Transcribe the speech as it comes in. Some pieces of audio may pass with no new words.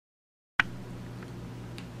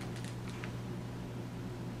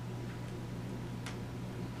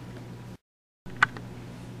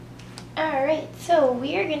Alright, so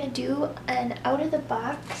we are going to do an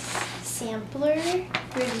out-of-the-box sampler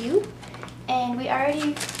review. And we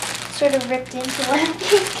already sort of ripped into one of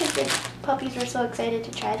these because the puppies were so excited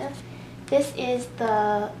to try them. This is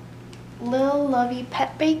the Lil Lovey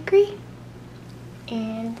Pet Bakery.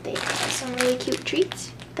 And they have some really cute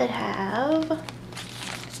treats that have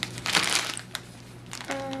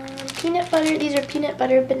peanut butter. These are peanut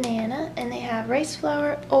butter banana, and they have rice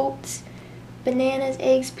flour, oats, bananas,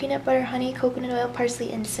 eggs, peanut butter, honey, coconut oil,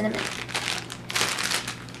 parsley, and cinnamon.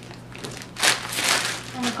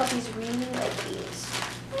 And the puppies really like these.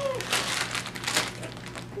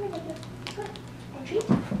 Treat.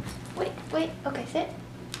 Wait. Okay, sit.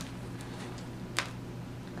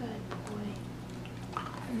 Good boy.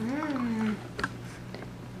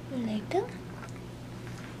 You like them?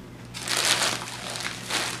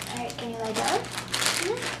 Alright, can you lie down?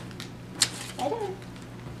 Lie down.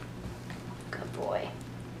 Good boy.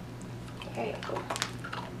 There you go.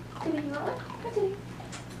 Timmy, you want one? Come, Timmy.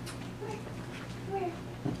 Come here.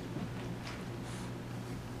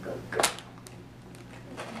 Good girl.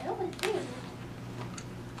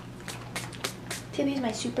 Tibby's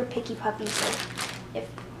my super picky puppy, so if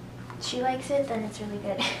she likes it, then it's really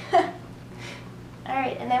good.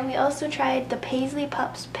 Alright, and then we also tried the Paisley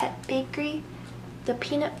Pups Pet Bakery, the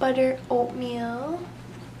peanut butter oatmeal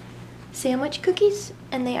sandwich cookies,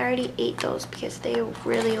 and they already ate those because they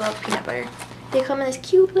really love peanut butter. They come in this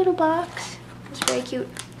cute little box. It's very cute.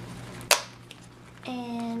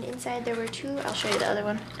 And inside there were two. I'll show you the other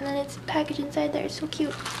one. And then it's packaged inside there. It's so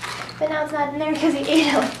cute. But now it's not in there because he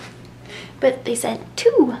ate them. But they sent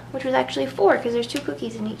two, which was actually 4 because there's 2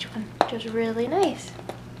 cookies in each one, which was really nice.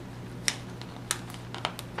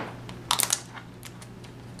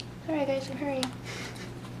 Alright guys, I'm hurrying.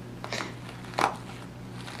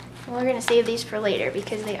 We're going to save these for later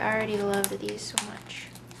because they already loved these so much.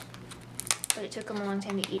 But it took them a long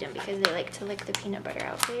time to eat them because they like to lick the peanut butter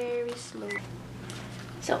out very slowly.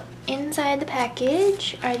 So, inside the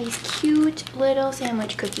package are these cute little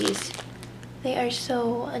sandwich cookies. They are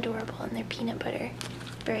so adorable and they're peanut butter.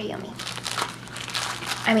 Very yummy.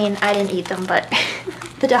 I mean, I didn't eat them, but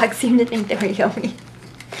the dogs seem to think they were yummy.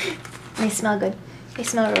 They smell good. They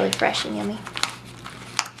smell really fresh and yummy.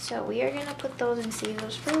 So we are gonna put those and save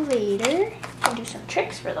those for later. And do some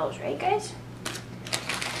tricks for those, right guys?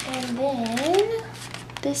 And then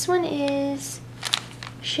this one is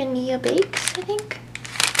Shania Bakes, I think.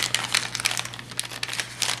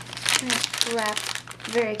 And it's wrapped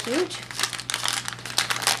very cute.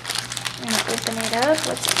 I'm gonna open it up.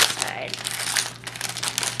 What's inside?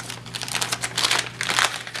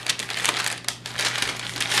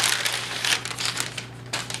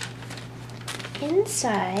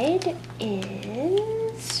 Inside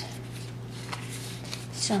is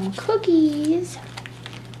some cookies,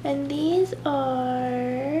 and these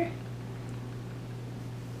are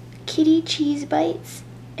kitty cheese bites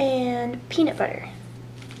and peanut butter.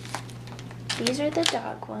 These are the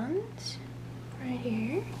dog ones right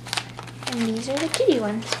here, and these are the kitty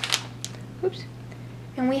ones. Oops.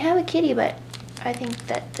 And we have a kitty, but I think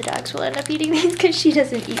that the dogs will end up eating these because she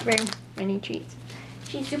doesn't eat very many treats.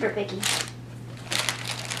 She's super picky.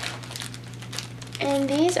 And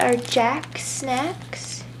these are Jack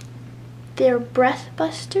Snacks. They're Breath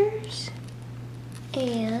Busters.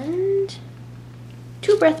 And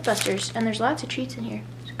 2 Breath Busters. And there's lots of treats in here.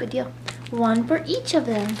 It's a good deal. 1 for each of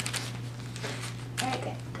them. Alright,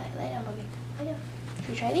 good. Lay down, Bobby. Lay down. Should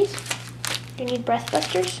we try these? Do you need Breath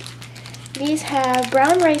Busters? These have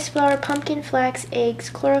brown rice flour, pumpkin flax,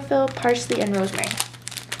 eggs, chlorophyll, parsley, and rosemary.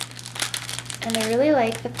 And I really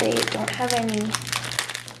like that they don't have any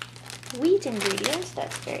wheat ingredients.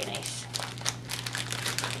 That's very nice.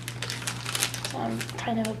 So I'm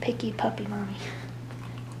kind of a picky puppy mommy.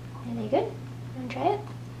 Are they good? Want to try it?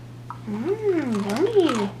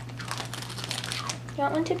 Yummy. You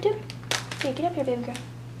want one, Tip Tip? Here, get up here, baby girl.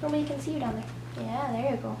 Nobody can see you down there. Yeah,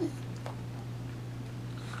 there you go.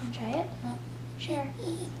 Want to try it? Oh, sure.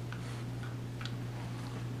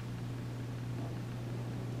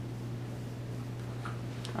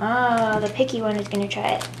 Ah, the picky one is going to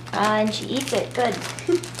try it. Ah, and she eats it. Good.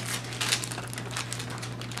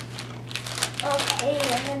 Okay,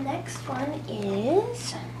 and the next one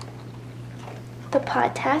is the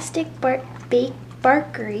Podtastic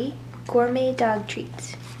Barkery Gourmet Dog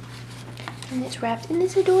Treats. And it's wrapped in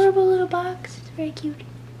this adorable little box. It's very cute.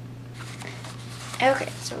 Okay,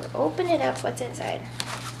 so we'll open it up. What's inside?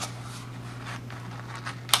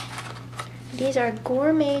 These are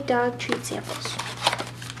gourmet dog treat samples.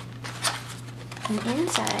 And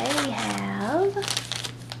inside we have,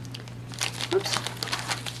 oops,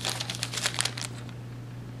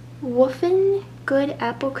 Woofin Good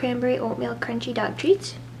Apple Cranberry Oatmeal Crunchy Dog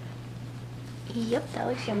Treats. Yep, that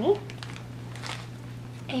looks yummy.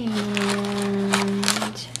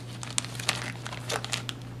 And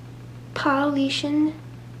Polynesian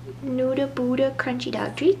Nuda Buddha Crunchy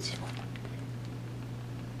Dog Treats.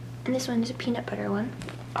 And this one is a peanut butter one.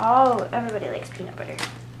 Oh, everybody likes peanut butter.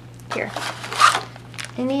 Here.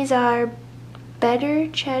 And these are Better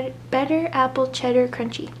Apple Cheddar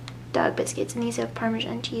Crunchy Dog Biscuits. And these have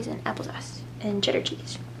Parmesan cheese and applesauce and cheddar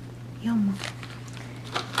cheese. Yum.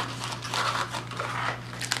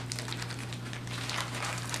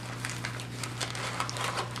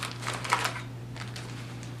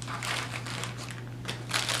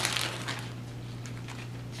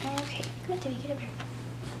 Okay, come on, Debbie, get up here.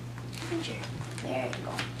 There you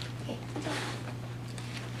go. Okay.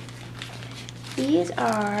 These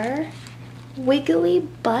are Wiggly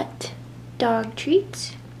Butt Dog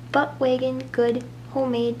Treats. Butt Wagon Good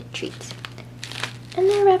Homemade Treats. And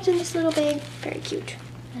they're wrapped in this little bag. Very cute.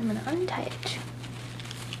 I'm going to untie it.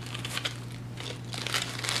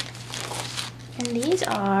 And these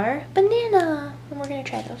are banana. And we're going to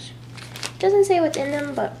try those. Doesn't say what's in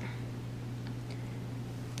them, but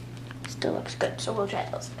still looks good, so we'll try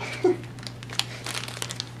those.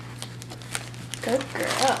 Good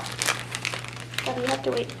girl. Oh, you have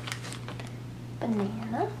to wait.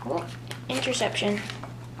 Banana. Oh, interception.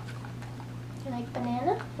 You like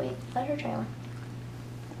banana? Wait, let her try one.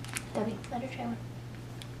 Debbie, let her try one.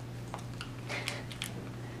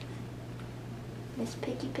 Miss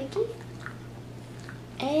Piggy.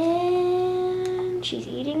 And she's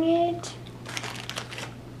eating it.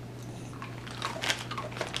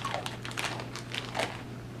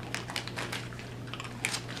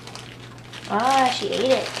 Ah, she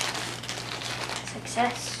ate it.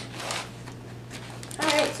 Success.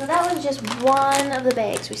 Alright, so that was just one of the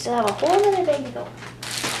bags. We still have a whole other bag to go.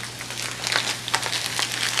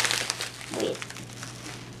 Wait.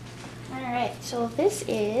 Alright, so this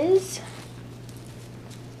is...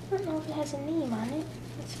 I don't know if it has a name on it.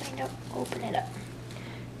 Let's find out. Open it up.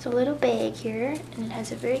 It's a little bag here, and it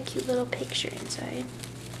has a very cute little picture inside.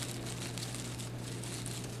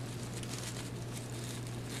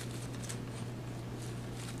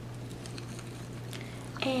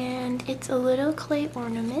 And it's a little clay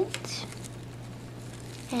ornament,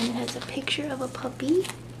 and it has a picture of a puppy.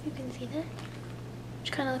 You can see that,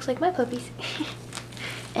 which kind of looks like my puppies.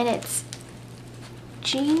 And it's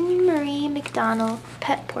Jean Marie McDonald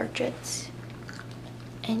Pet Portraits,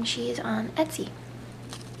 and she is on Etsy.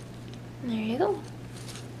 And there you go.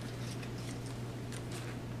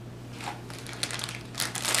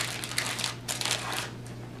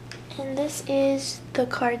 And this is the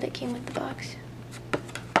card that came with the box.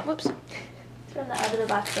 Whoops. It's from the out of the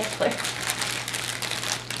box sampler.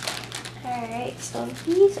 Alright, so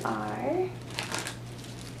these are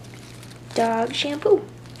dog shampoo.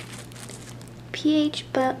 pH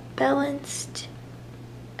balanced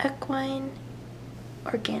equine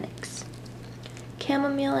organics.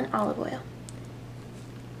 Chamomile and olive oil.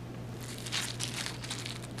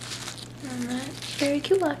 And that's very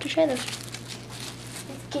cute. We'll have to try those.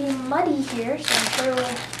 It's getting muddy here, so I'm sure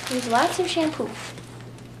we'll use lots of shampoo.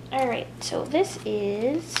 Alright, so this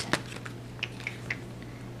is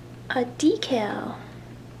a decal.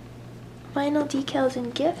 Vinyl decals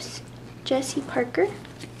and gifts. Jessie Parker.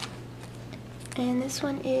 And this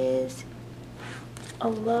one is a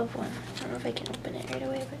love one. I don't know if I can open it right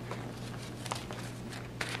away, but...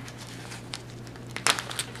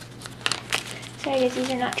 Sorry guys, these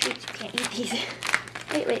are not treats. You can't eat these.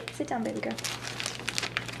 Wait, sit down, baby girl.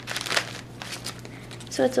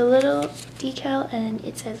 So it's a little decal and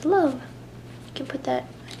it says love. You can put that,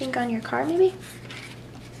 I think, on your car maybe.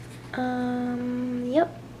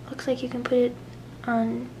 Yep. Looks like you can put it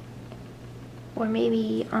on, or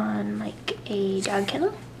maybe on like a dog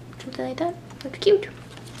kennel, something like that. Looks cute.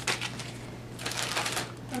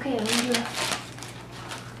 Okay,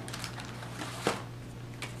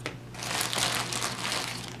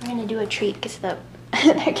 we're gonna do a treat because they're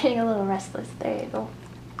getting a little restless. There you go.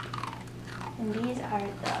 And these are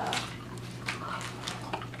the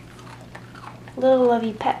Little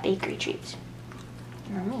Lovey Pet Bakery treats.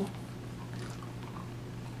 Yummy.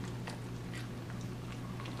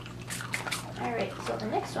 Alright, so the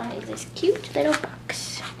next one is this cute little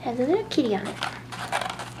box. It has a little kitty on it.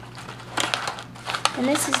 And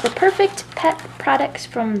this is the perfect pet products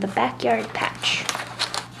from the Backyard Patch.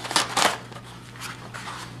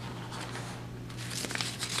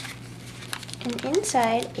 And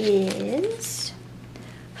inside is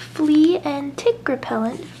flea and tick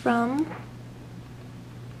repellent from,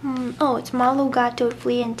 oh, it's Malo Gato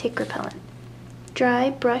Flea and Tick Repellent.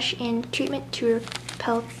 dry brush and treatment to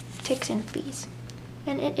repel ticks and fleas.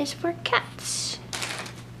 And it is for cats.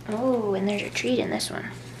 Oh, and there's a treat in this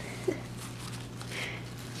one.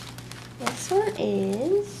 This one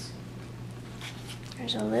is,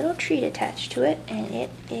 there's a little treat attached to it, and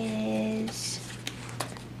it is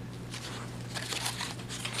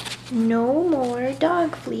No More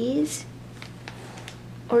Dog Fleas,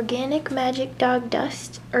 Organic Magic Dog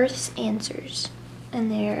Dust, Earth's Answers.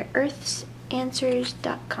 And they're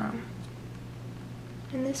earthsanswers.com.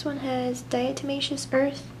 And this one has diatomaceous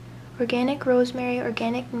earth, organic rosemary,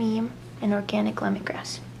 organic neem, and organic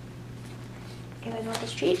lemongrass. You guys want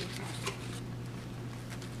this treat?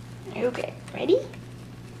 Okay, ready?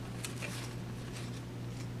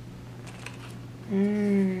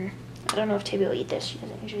 I don't know if Tibby will eat this. She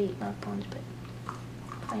doesn't usually eat milk bones, but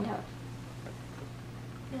find out.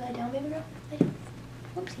 You lie down, baby girl. Lie down.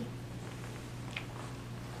 Whoopsie.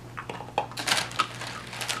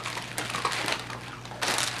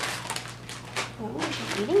 Oh,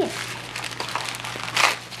 she's eating it.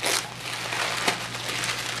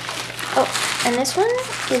 Oh, and this one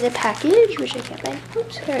is a package, which I can't find.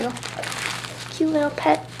 Oops, there we go. Cute little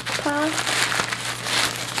pet paw.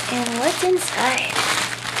 And what's inside?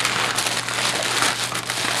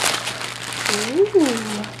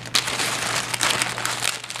 Ooh.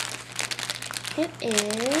 It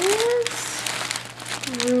is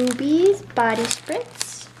Ruby's Body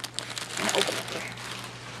Spritz. I'm gonna open it here.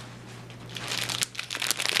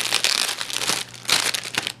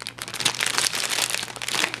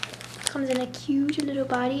 Comes in a cute little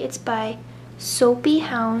body. It's by Soapy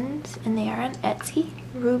Hounds, and they are on Etsy.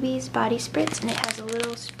 Ruby's Body Spritz, and it has a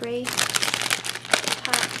little spray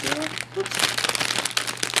top here. Oops.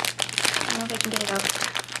 I don't know if I can get it out.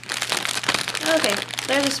 Okay,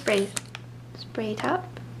 there's a spray top.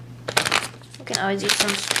 You can always use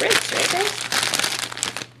some spritz, right guys?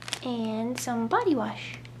 And some body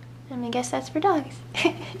wash. And I guess that's for dogs.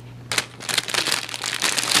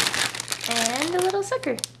 And a little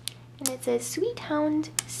sucker. And it says Sweet Hound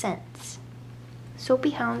Scents.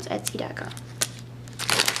 SoapyHoundsEtsy.com.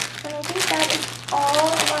 And I think that is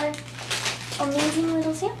all of our amazing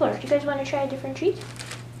little sampler. Do you guys want to try a different treat?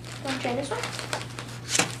 Want to try this one?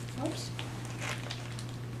 Oops.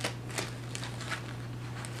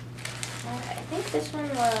 Okay, I think this one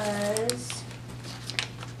was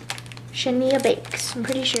Shania Bakes. I'm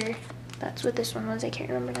pretty sure that's what this one was. I can't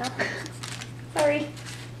remember now. Sorry.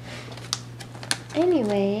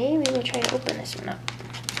 Anyway, we will try to open this one up.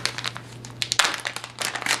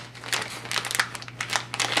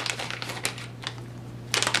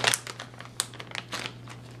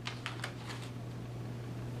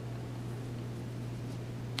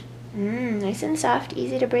 Nice and soft,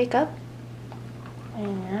 easy to break up.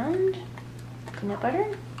 And peanut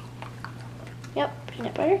butter. Yep,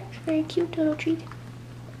 peanut butter. Very cute little treat.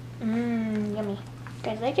 Yummy. You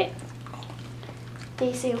guys like it?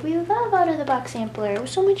 They say, we love Out of the Box Sampler. It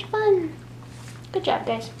was so much fun. Good job,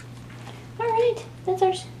 guys. Alright,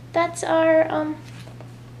 that's our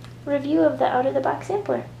review of the Out of the Box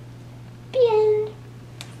Sampler. The end.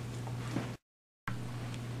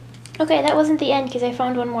 Okay, that wasn't the end because I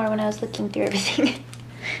found one more when I was looking through everything.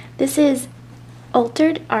 This is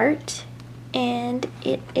Altered Art, and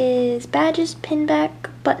it is badges, pinback,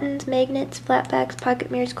 buttons, magnets, flatbacks, pocket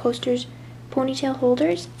mirrors, coasters, ponytail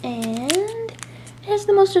holders, and it has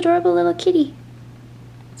the most adorable little kitty.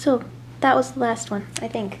 So that was the last one, I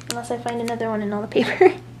think, unless I find another one in all the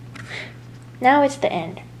paper. Now it's the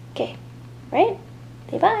end. Okay, right?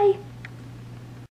 Say bye.